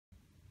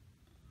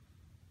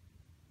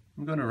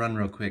I'm going to run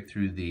real quick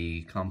through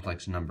the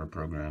complex number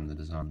program that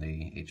is on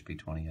the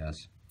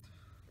HP20S.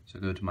 So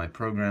go to my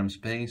program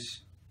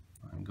space.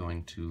 I'm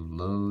going to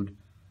load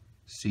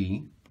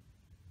C.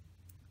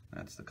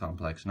 That's the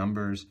complex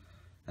numbers.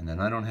 And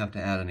then I don't have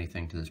to add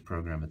anything to this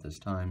program at this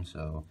time,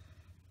 so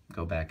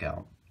go back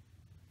out.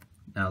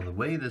 Now the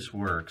way this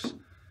works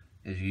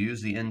is you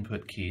use the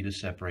input key to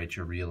separate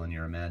your real and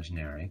your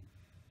imaginary.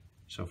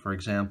 So for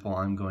example,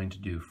 I'm going to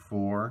do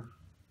 4,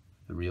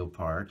 the real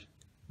part,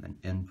 then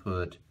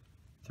input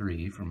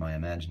 3 for my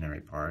imaginary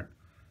part.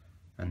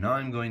 And now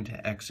I'm going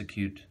to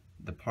execute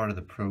the part of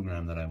the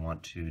program that I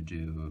want to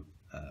do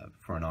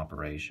for an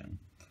operation.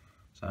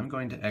 So I'm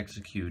going to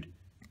execute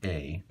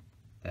A,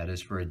 that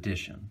is for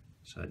addition.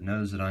 So it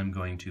knows that I'm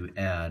going to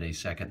add a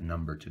second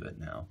number to it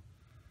now.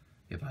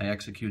 If I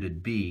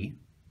executed B,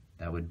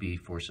 that would be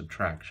for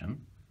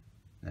subtraction.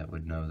 That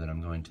would know that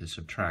I'm going to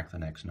subtract the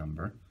next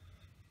number.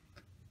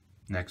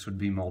 Next would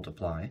be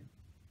multiply.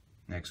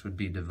 Next would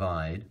be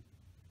divide.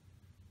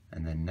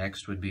 And then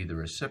next would be the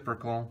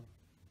reciprocal.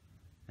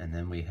 And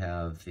then we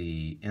have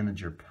the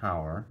integer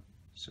power.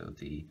 So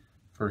the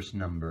first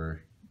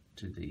number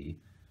to the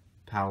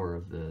power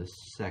of the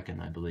second,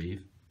 I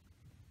believe.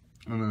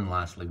 And then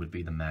lastly would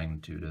be the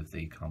magnitude of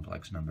the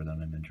complex number that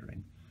I'm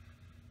entering.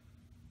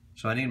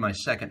 So I need my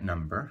second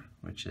number,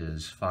 which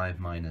is 5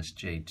 minus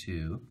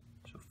J2.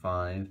 So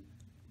 5,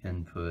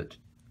 input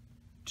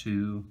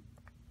 2,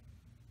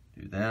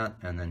 do that,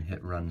 and then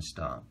hit run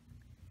stop.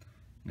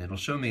 And it'll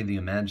show me the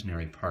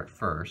imaginary part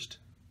first.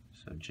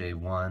 So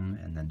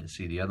J1, and then to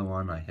see the other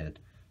one, I hit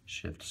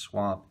shift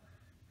swap,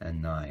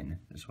 and 9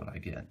 is what I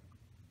get.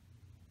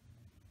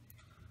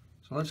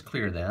 So let's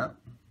clear that,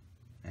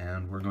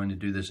 and we're going to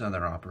do this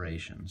other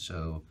operation.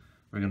 So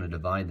we're going to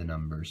divide the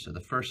numbers. So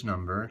the first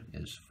number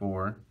is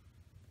 4,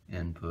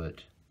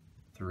 input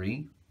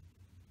 3,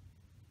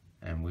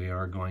 and we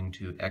are going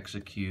to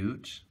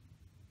execute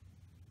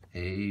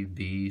A,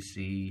 B,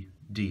 C,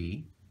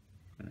 D.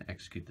 I'm going to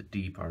execute the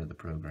D part of the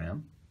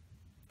program.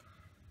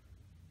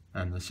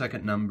 And the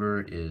second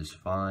number is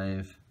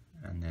 5,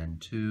 and then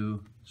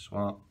 2,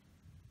 swap,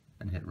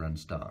 and hit run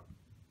stop.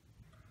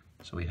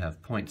 So we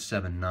have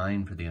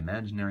 0.79 for the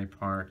imaginary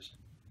part.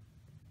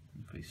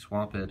 If we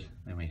swap it,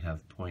 then we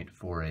have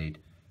 0.48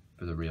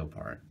 for the real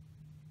part.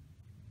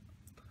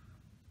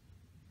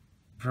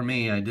 For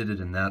me, I did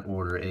it in that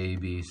order, A,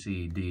 B,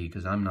 C, D,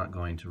 because I'm not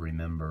going to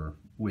remember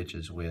which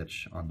is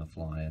which on the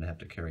fly. I'd have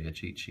to carry a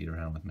cheat sheet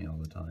around with me all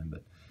the time.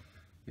 But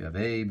you have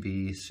A,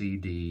 B, C,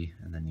 D,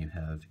 and then you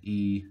have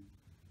E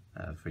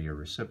for your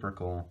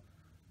reciprocal,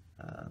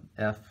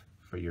 F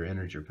for your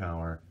integer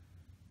power,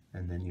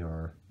 and then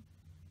your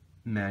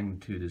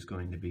magnitude is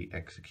going to be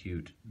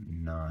execute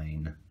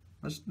 9.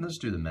 Let's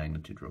do the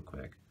magnitude real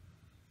quick.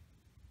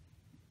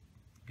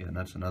 Again,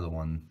 that's another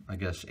one, I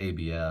guess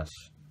ABS.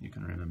 You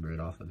can remember it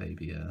off of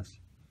ABS.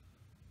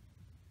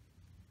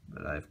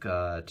 But I've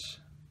got,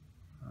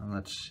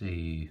 let's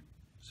see,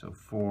 so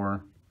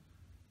 4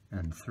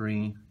 and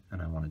 3,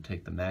 and I want to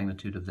take the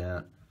magnitude of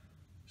that.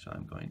 So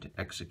I'm going to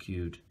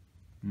execute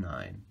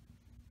 9.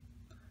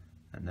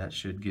 And that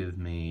should give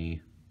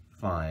me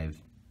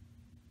 5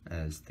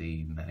 as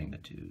the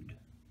magnitude.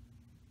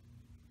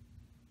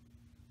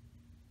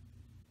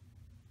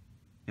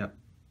 Yep,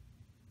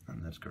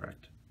 and that's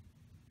correct.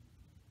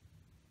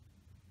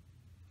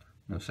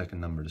 No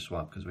second number to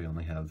swap because we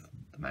only have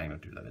the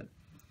magnitude of it.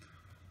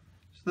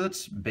 So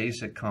that's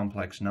basic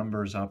complex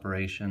numbers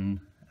operation.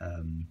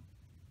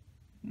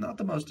 Not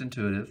the most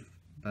intuitive,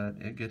 but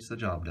it gets the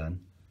job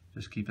done.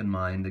 Just keep in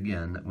mind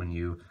again that when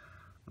you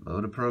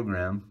load a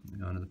program, you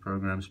go into the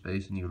program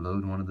space and you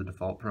load one of the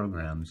default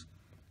programs,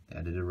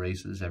 that it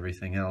erases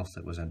everything else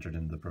that was entered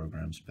into the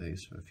program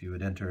space. So if you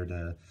had entered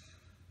a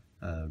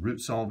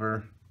root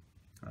solver,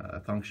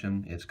 a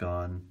function, it's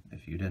gone.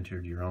 If you'd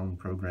entered your own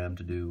program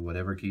to do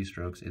whatever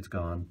keystrokes, it's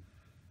gone.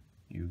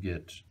 You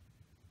get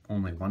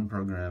only one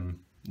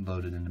program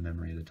loaded into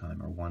memory at a time,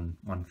 or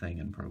one thing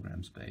in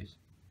program space.